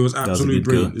 I thought it was absolutely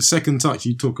brilliant. Goal. The second touch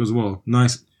he took as well.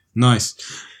 Nice.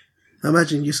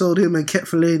 Imagine you sold him and kept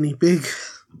Fellaini. Big.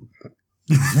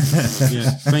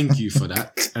 Yeah, thank you for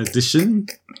that addition.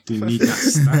 Didn't need that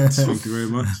stat. Thank you very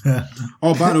much.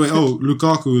 Oh, by the way,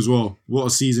 Lukaku as well. What a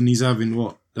season he's having.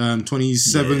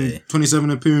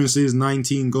 27 appearances,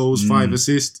 19 goals, 5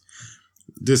 assists.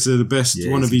 This is the best,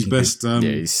 one of his best.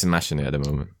 He's smashing it at the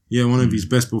moment. Yeah, one of his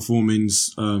best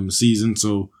performance season.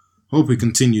 So hope it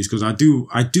continues, because I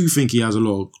do think he has a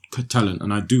lot of talent,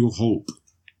 and I do hope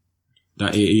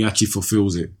that he actually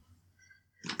fulfills it.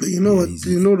 But you know what?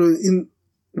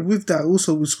 With that,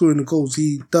 also with scoring the goals,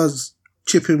 he does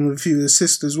chip in with a few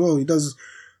assists as well. He does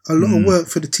a lot of work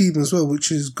for the team as well,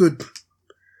 which is good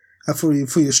for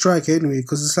your striker anyway.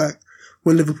 Because it's like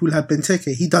when Liverpool had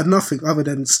Benteke, he done nothing other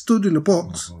than stood in the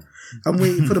box and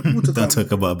waiting for the ball to come. Don't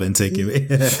talk about Benteke.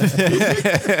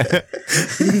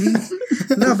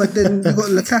 No, but then we got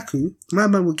Lukaku. My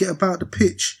man will get about the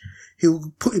pitch.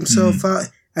 He'll put himself out,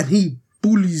 and he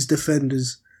bullies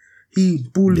defenders.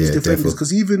 Defenders,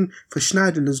 because even for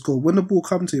Schneiderlin's goal, when the ball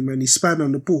come to him and he span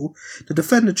on the ball, the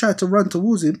defender tried to run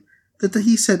towards him.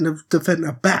 He sent the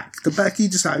defender back. He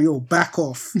just like, yo, back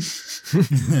off.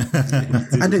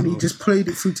 And then he just played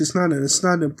it through to Schneiderlin, and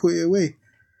Schneiderlin put it away.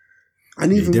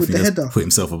 And even with the header, put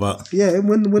himself about. Yeah, and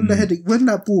when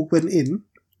that ball went in,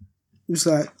 it was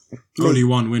like only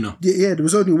one winner. Yeah, there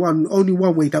was only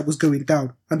one way that was going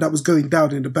down, and that was going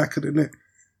down in the back of the net.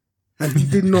 And he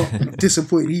did not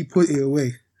disappoint. He put it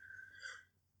away.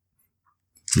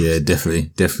 Yeah,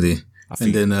 definitely.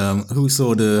 And then, who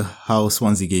saw the Hull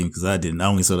Swansea game? Because I didn't. I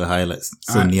only saw the highlights.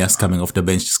 So Nias coming off the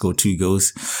bench to score 2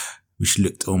 goals, which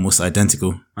looked almost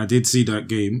identical. I did see that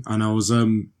game, and I was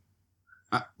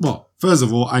first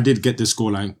of all, I did get the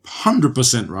scoreline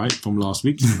 100% right from last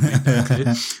week.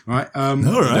 Right. All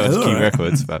right. Key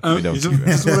records, but we don't.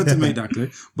 Just wanted to make that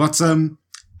clear. But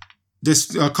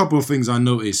there's a couple of things I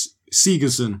noticed.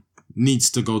 Sigurdsson needs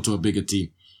to go to a bigger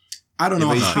team. I don't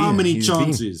know how many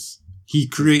chances he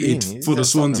created for the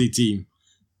Swansea team.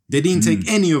 They didn't take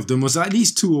any of them. It was at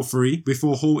least 2 or 3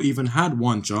 before Hall even had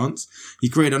one chance. He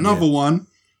created another one.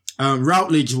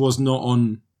 Routledge was not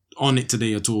on it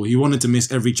today at all. He wanted to miss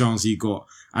every chance he got.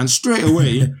 And straight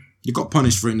away, he got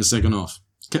punished for it in the second half.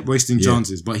 Kept wasting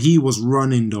chances. But he was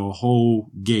running the whole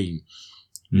game.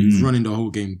 He was running the whole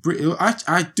game.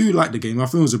 I do like the game. I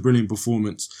think it was a brilliant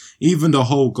performance. Even the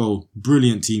whole goal,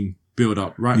 brilliant team build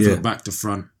up, right from back to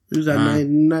front. It was that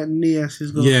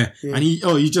Nias' goal. Yeah, and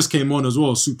he just came on as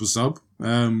well, super sub.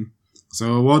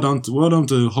 So well done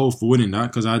to Hull for winning that,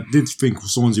 because I did think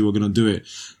Swansea were going to do it.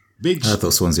 I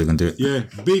thought Swansea were going to do it.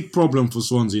 Yeah, big problem for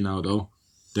Swansea now though.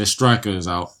 Their striker is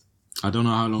out. I don't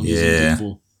know how long he's injured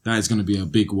for. That is going to be a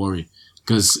big worry.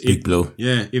 Big blow.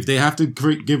 Yeah, if they have to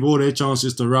give all their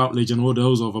chances to Routledge and all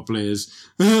those other players,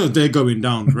 they're going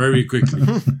down very quickly.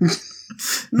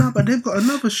 No, but they've got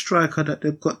another striker that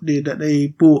they've got there that they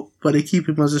bought, but they keep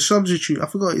him as a substitute. I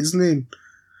forgot his name.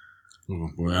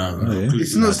 Oh boy, I don't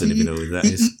even know who that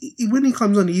is. When he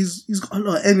comes on, he's got a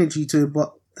lot of energy to him,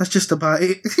 but that's just about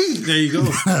it. There you go.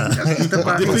 That's just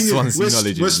about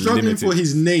it. We're struggling for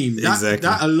his name.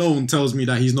 That alone tells me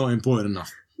that he's not important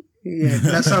enough. Yeah,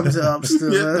 that sums it up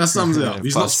still. Yeah, that sums it up.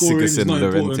 He's not scoring, he's not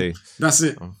important. That's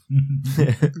it.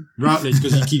 Routledge,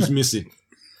 because he keeps missing.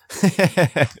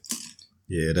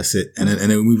 Yeah, that's it. And then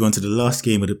we move on to the last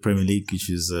game of the Premier League, which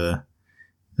is a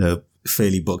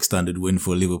fairly bog standard win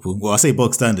for Liverpool. Well, I say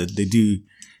bog standard. They do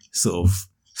sort of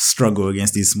struggle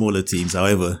against these smaller teams.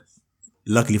 However,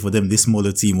 luckily for them, this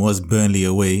smaller team was Burnley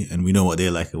away, and we know what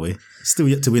they're like away. Still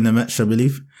yet to win a match, I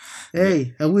believe.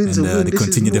 Hey, a win's a win. They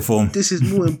continue their form. This is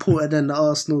more important than the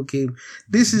Arsenal game.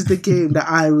 This is the game that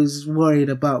I was worried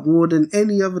about more than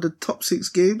any other of the top 6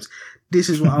 games. This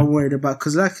is what I'm worried about,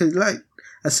 because like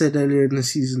I said earlier in the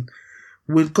season,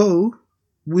 we'd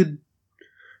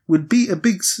beat a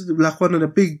big, like one of the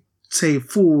big, say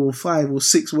 4 or 5 or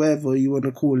 6, whatever you want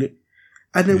to call it.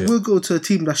 And then we'll go to a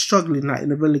team that's struggling, like in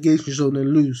the relegation zone,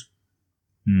 and lose.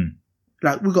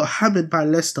 Like, we got hammered by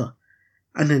Leicester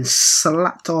and then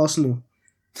slapped Arsenal.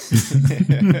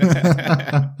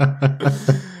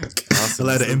 I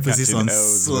like the emphasis on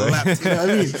slapped. You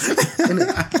know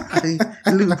what I mean?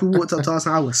 And Liverpool walked up to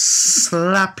Arsenal, I will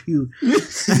slap you.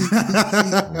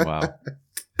 Wow.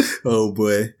 Oh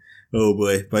boy.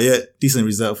 But yeah, decent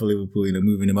result for Liverpool,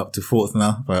 moving them up to 4th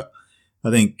now. But I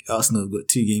think Arsenal have got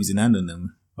 2 games in hand on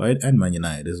them, right? And Man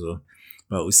United as well.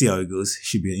 But we'll see how it goes.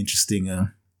 Should be an interesting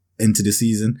end to the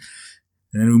season.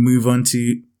 And then we'll move on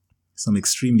to some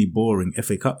extremely boring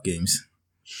FA Cup games.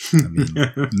 I mean,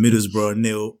 Middlesbrough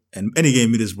 0, and any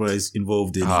game Middlesbrough is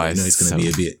involved in, it's going to be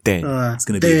a bit dead. It's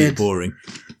going to be a bit boring.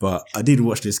 But I did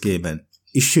watch this game, and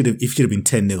it should have been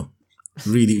 10-0.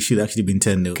 Really, it should have actually been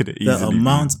 10-0. The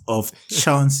amount of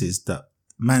chances that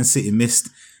Man City missed.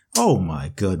 Oh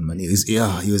my God, man. It was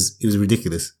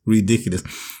ridiculous. Ridiculous.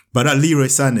 But that Leroy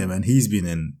Sané, man, he's been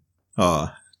in,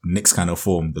 next kind of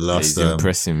form the last, he's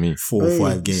impressing me. 4 or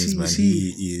 5 games, man.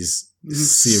 He is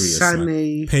serious,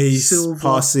 Sané, man. Pace, Silva,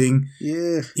 passing.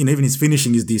 Yeah. Even his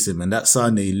finishing is decent, man. That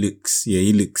Sané looks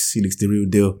the real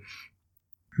deal.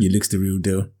 He looks the real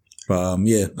deal. But,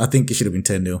 I think it should have been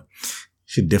 10-0.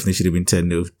 Definitely should have been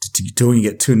 10-0. To only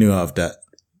get 2-0 out of that,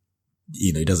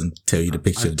 it doesn't tell you the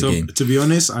picture of the game. To be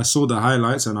honest, I saw the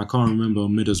highlights and I can't remember a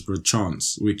Middlesbrough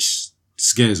chance, which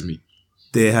scares me.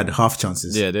 They had half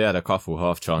chances. Yeah, they had a couple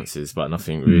half chances, but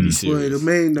nothing really serious.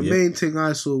 Well, the main thing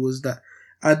I saw was that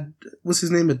what's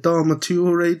his name, Adama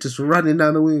Traoré, just running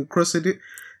down the wing and crossing it,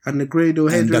 and the Grado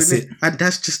header in it, and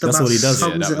that's just about what he does.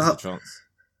 Sums it up.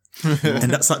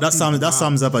 And that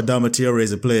sums up Adama Traoré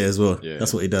as a player as well. Yeah.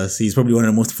 That's what he does. He's probably one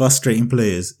of the most frustrating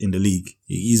players in the league.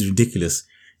 He's ridiculous.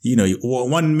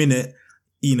 1 minute,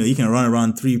 you can run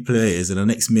around 3 players, and the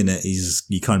next minute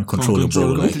you can't control the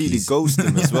ball. Completely ghost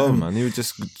him as well, man. He would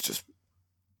just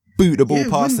boot the ball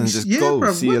past and just go.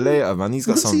 Bruv, see you later, man. He's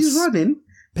got some. He's running.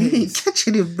 You ain't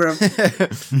catching him, bro.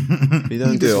 He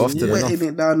don't do it often enough. Wetting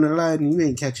it down the line, you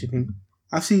ain't catching him.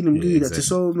 I've seen him do that to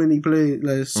so many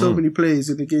players, many players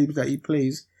in the games that he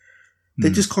plays. They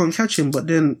just can't catch him, but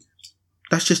then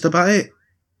that's just about it.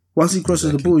 Once he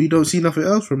crosses the ball, you don't see nothing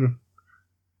else from him.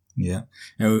 Yeah.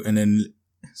 And then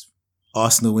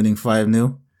Arsenal winning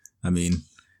 5-0. I mean,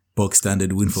 box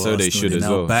standard win for Arsenal. So they should as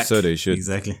well. Back. So they should.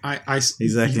 Exactly.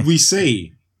 Exactly. We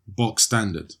say box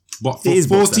standard, but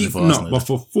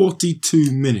for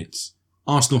 42 minutes,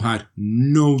 Arsenal had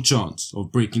no chance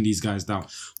of breaking these guys down.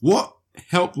 What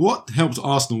helped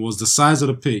Arsenal was the size of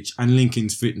the pitch and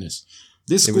Lincoln's fitness.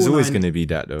 It was always going to be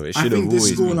that, though. I think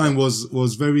this scoreline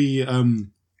was very.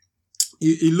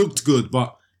 It looked good,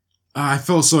 but I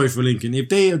felt sorry for Lincoln. If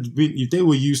they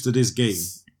were used to this game,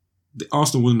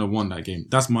 Arsenal wouldn't have won that game.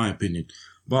 That's my opinion.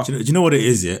 But do you know what it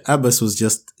is? Yeah, Abbas was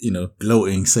just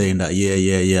gloating, saying that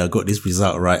I got this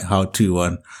result right. How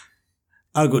 2-1.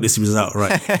 I got this result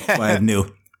right.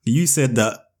 5-0. You said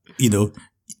that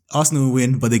Arsenal will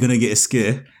win, but they're gonna get a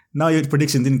scare. Now your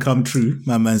prediction didn't come true.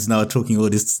 My man's now talking all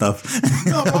this stuff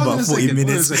about 40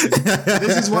 minutes.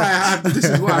 This is why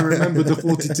I remember the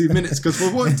 42 minutes, because for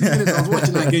 42 minutes I was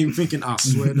watching that game thinking, I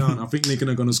swear down, I think Lincoln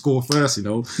are going to score first, They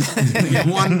get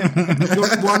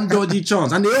one dodgy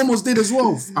chance, and they almost did as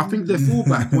well. I think their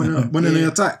fullback went in the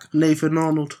attack. Nathan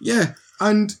Arnold. Yeah,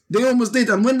 and they almost did.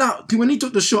 And when he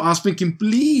took the shot, I was thinking,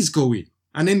 please go in.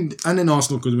 And then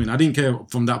Arsenal could win. I didn't care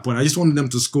from that point. I just wanted them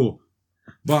to score.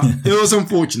 But it was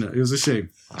unfortunate. It was a shame.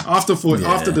 After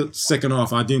the second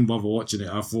half, I didn't bother watching it.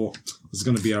 I thought it was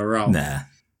going to be a rout. Nah.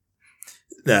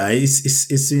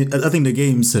 It's. I think the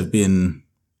games have been,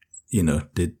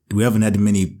 we haven't had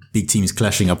many big teams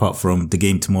clashing apart from the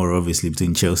game tomorrow, obviously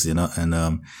between Chelsea and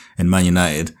Man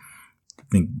United. I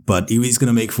think, but it's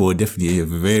going to make for definitely a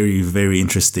very, very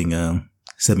interesting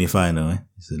semi-final.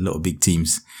 There's a lot of big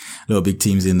teams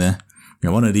in there.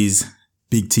 One of these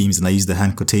big teams, and I use the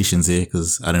hand quotations here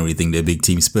because I don't really think they're big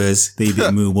team. Spurs, they beat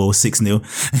Millwall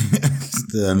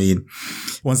 6-0. I mean,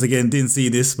 once again, didn't see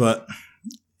this, but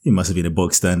it must have been a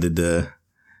bog standard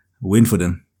win for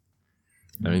them.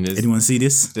 I mean, anyone see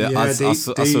this? I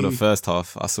saw the first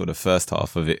half. I saw the first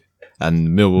half of it, and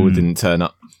Millwall didn't turn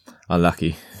up.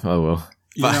 Unlucky. Oh well.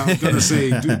 Yeah, I was gonna say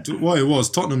what it was.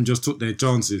 Tottenham just took their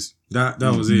chances. That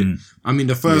was it. I mean,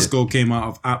 the first goal came out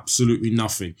of absolutely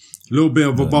nothing. A little bit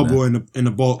of a bubble in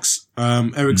the box.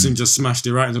 Eriksen just smashed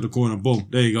it right into the corner. Boom,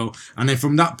 there you go. And then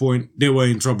from that point, they were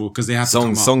in trouble because they had to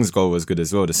come out. Song's goal was good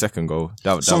as well. The second goal,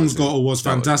 Song's goal was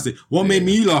fantastic. What made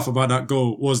me laugh about that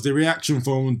goal was the reaction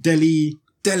from Dele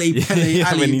Pele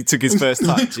Ali. When he took his first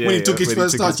touch. When he took his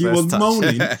first touch, he was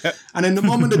moaning. And then the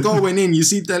moment the goal went in, you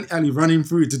see Dele Ali running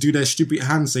through to do their stupid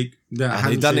handshake. He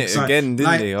done it again,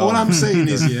 didn't he? All I'm saying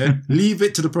is, leave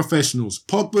it to the professionals.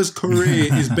 Pogba's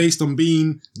career is based on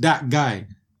being that guy.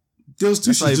 Those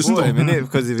two should just stop him, innit?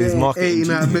 Because of his marketing.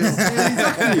 Exactly. It's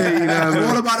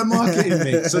all about the marketing,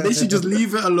 mate. So they should just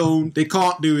leave it alone. They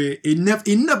can't do it. It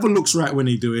never looks right when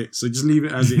they do it. So just leave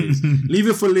it as it is. Leave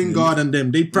it for Lingard and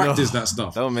them. They practice that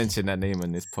stuff. Don't mention that name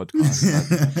on this podcast.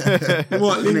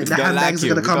 What? The handbags are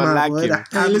going to come out.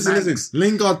 Hey, listen.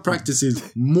 Lingard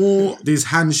practices more these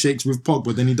handshakes with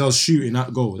Pogba than he does shooting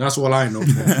that goal. That's all I know.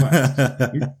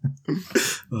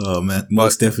 Oh man,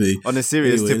 most definitely. On a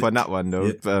serious tip on that one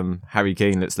though, Harry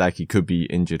Kane looks like he could be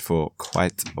injured for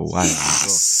quite a while.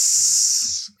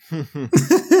 He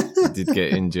did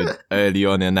get injured early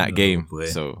on in that game,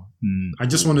 so I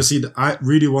just want to see I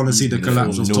really want to see the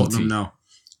collapse of Tottenham now,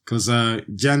 because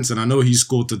Jansen, I know he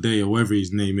scored today or whatever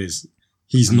his name is.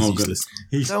 He's not good.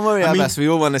 Don't worry, Abbas. We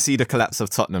all want to see the collapse of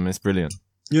Tottenham. It's brilliant.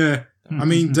 Yeah, I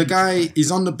mean the guy is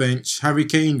on the bench. Harry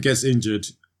Kane gets injured.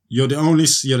 You're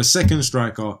the second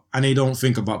striker, and they don't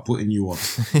think about putting you on.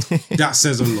 That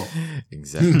says a lot.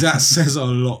 Exactly. That says a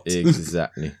lot.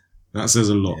 Exactly. That says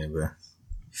a lot. Yeah, bro.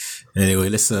 Anyway,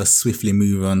 let's swiftly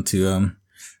move on to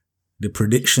the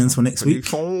predictions for next week.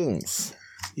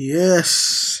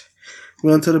 Yes.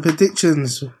 We're on to the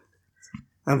predictions.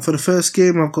 And for the first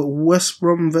game, I've got West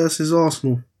Brom versus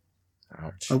Arsenal.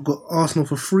 Ouch. I've got Arsenal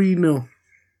for 3-0.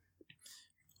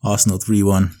 Arsenal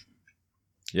 3-1.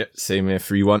 Yep, same here,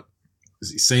 3-1.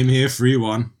 Same here,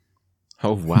 3-1.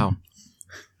 Oh, wow.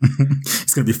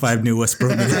 It's going to be 5-0 West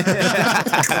Brom.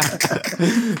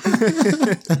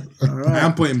 All right.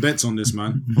 I'm putting bets on this,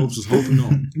 man. Hoping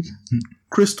not.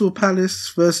 Crystal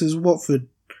Palace versus Watford.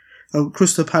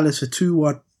 Crystal Palace for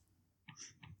 2-1.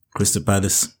 Crystal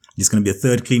Palace. It's going to be a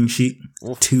third clean sheet.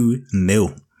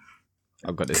 2-0.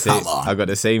 I've got the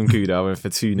same Kuda. I went for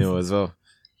 2-0 as well.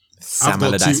 Sam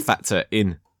Allardyce factor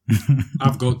in.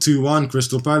 I've got 2-1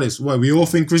 Crystal Palace. Well, we all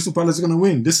think Crystal Palace are going to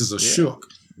win. This is a shock.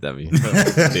 That'd be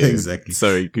exactly.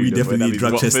 Sorry, Kuda, we definitely need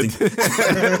drug testing.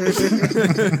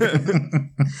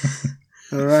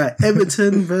 All right,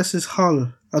 Everton versus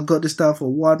Hull. I got this down for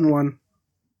 1-1.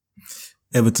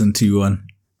 Everton 2-1.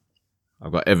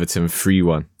 I've got Everton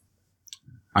 3-1.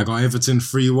 I got Everton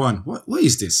 3-1. What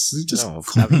is this?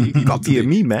 You copying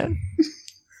me, man.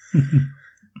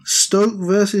 Stoke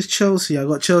versus Chelsea. I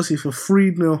got Chelsea for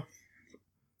 3-0.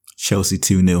 Chelsea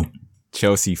 2-0.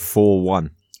 Chelsea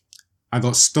 4-1. I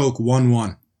got Stoke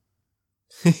 1-1.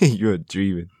 You're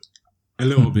dreaming. A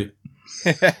little bit.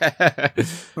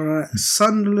 All right.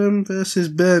 Sunderland versus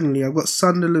Burnley. I've got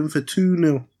Sunderland for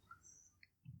 2-0.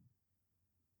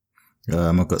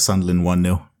 I've got Sunderland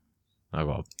 1-0. I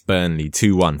got Burnley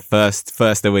 2-1.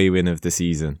 First away win of the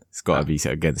season. It's got to be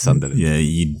against Sunderland. Yeah,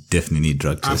 you definitely need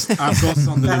drug test. I've got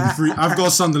Sunderland 3. I've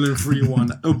got Sunderland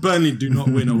 3-1. Oh, Burnley do not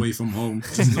win away from home.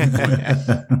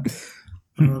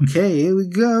 Okay, here we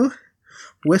go.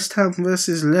 West Ham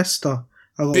versus Leicester.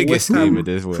 I got Biggest West Ham game of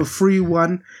this one. for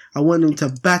 3-1. I want them to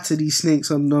batter these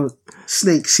snakes on the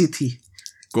Snake City.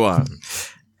 Go on.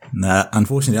 Nah,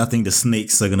 unfortunately, I think the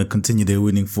Snakes are going to continue their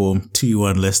winning form.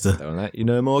 2-1 Leicester. Don't let you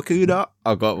know more, Kuda.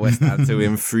 I got West Ham to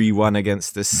win 3-1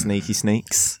 against the Snaky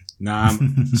Snakes. Nah,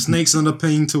 Snakes on the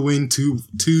pain to win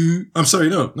 2-2. I'm sorry,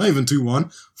 no, not even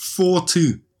 2-1.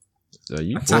 4-2. So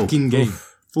you attacking game.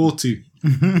 4-2.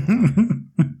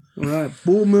 All right,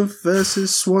 Bournemouth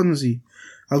versus Swansea.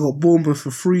 I got Bournemouth for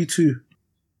 3-2.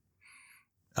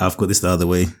 I've got this the other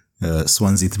way.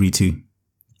 Swansea 3-2.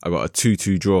 I got a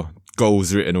 2-2 draw.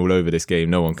 Goals written all over this game.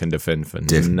 No one can defend for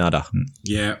nada.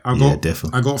 Yeah, I got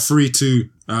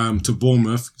 3-2 to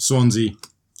Bournemouth. Swansea,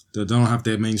 they don't have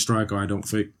their main striker, I don't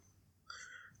think.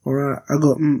 All right, I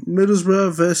got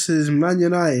Middlesbrough versus Man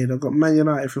United. I got Man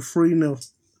United for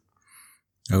 3-0.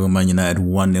 I got Man United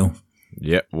 1-0.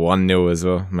 Yep, 1-0 as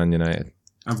well, Man United.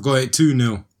 I've got it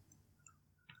 2-0.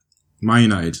 Man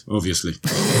United, obviously.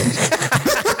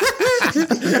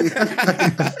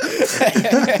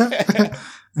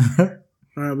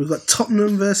 All right, we've got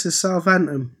Tottenham versus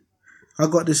Southampton. I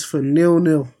got this for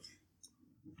 0-0.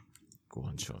 Go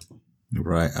on, Sean.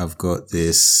 Right, I've got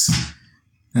this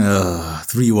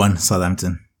 3-1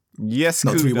 Southampton. Yes,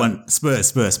 Not Cougar. 3-1.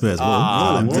 Spurs.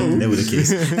 Whoa. Never the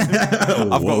case.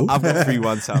 I've got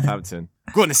 3-1 Southampton.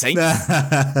 Go on, the Saints.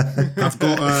 I've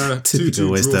got 2-2 Typical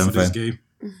draw West Ham for this fan. game.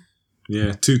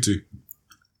 Yeah, 2-2.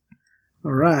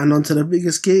 All right, and on to the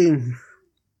biggest game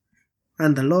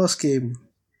and the last game.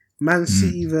 Man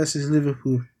City versus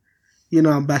Liverpool. You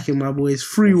know I'm backing my boys.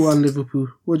 3-1 Liverpool.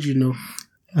 What do you know?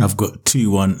 I've got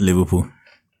 2-1 Liverpool.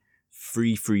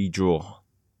 3-3 draw.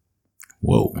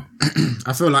 Whoa.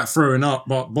 I feel like throwing up,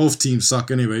 but both teams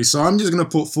suck anyway. So I'm just going to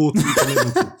put 4-3 to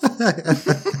Liverpool.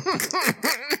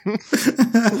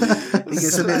 It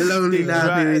gets a bit lonely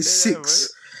now. There is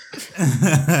 6.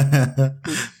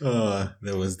 Oh,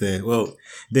 that was there. Well,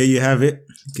 there you have it.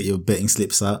 Get your betting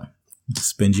slips out.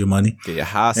 Spend your money. Get your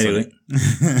house on Anyway.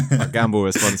 it. But gamble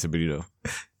responsibly, though.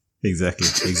 Exactly.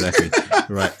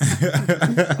 Right.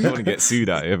 I don't want to get sued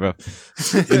out here, bro.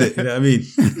 You know what I mean?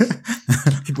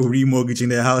 People remortgaging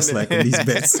their house like on these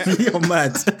bets. You're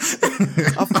mad.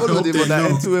 I followed him on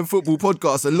that End-to-End Football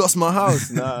podcast and lost my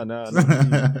house. Nah.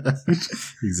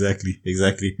 Exactly.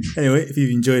 Anyway, if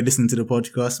you've enjoyed listening to the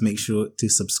podcast, make sure to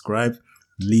subscribe.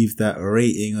 Leave that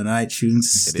rating on iTunes,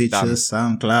 Stitcher,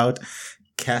 SoundCloud,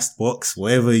 Castbox,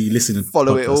 wherever you listen to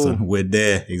Follow it all. We're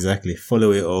there. Exactly.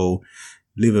 Follow it all.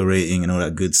 Leave a rating and all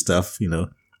that good stuff. You know,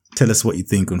 tell us what you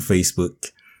think on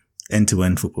Facebook,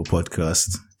 End-to-End Football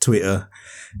Podcast, Twitter,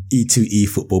 E2E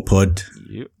Football Pod,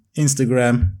 Yep.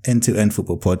 Instagram, End-to-End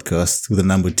Football Podcast with a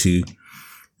number 2.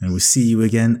 And we'll see you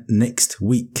again next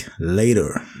week.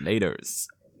 Later. Laters.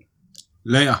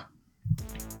 Later.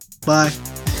 Bye.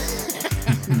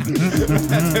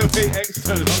 Wait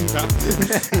extra long time.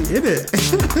 Hit it.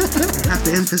 I have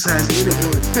to emphasize it,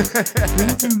 boy.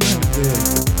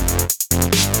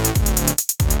 Yeah.